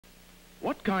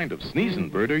What kind of sneezing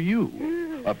bird are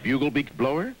you? A bugle-beaked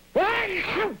blower?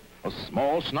 A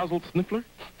small snuzzled sniffler?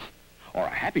 Or a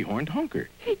happy-horned honker?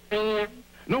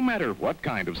 No matter what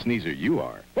kind of sneezer you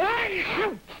are,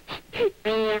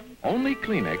 only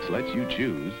Kleenex lets you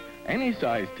choose any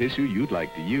size tissue you'd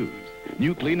like to use.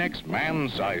 New Kleenex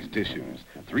man-size tissues,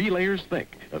 3 layers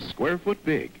thick, a square foot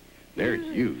big. They're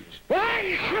huge.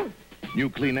 New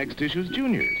Kleenex tissues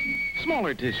juniors,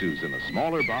 smaller tissues in a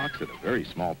smaller box at a very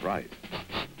small price.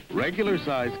 Regular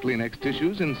size Kleenex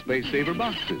tissues in space saver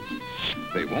boxes.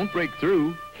 They won't break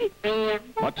through.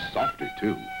 Much softer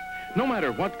too. No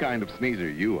matter what kind of sneezer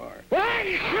you are.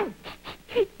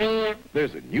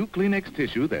 There's a new Kleenex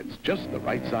tissue that's just the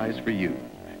right size for you.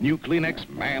 New Kleenex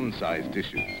man-size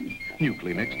tissues. New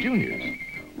Kleenex juniors.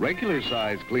 Regular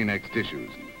size Kleenex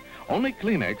tissues. Only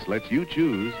Kleenex lets you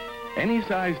choose any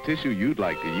size tissue you'd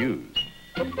like to use.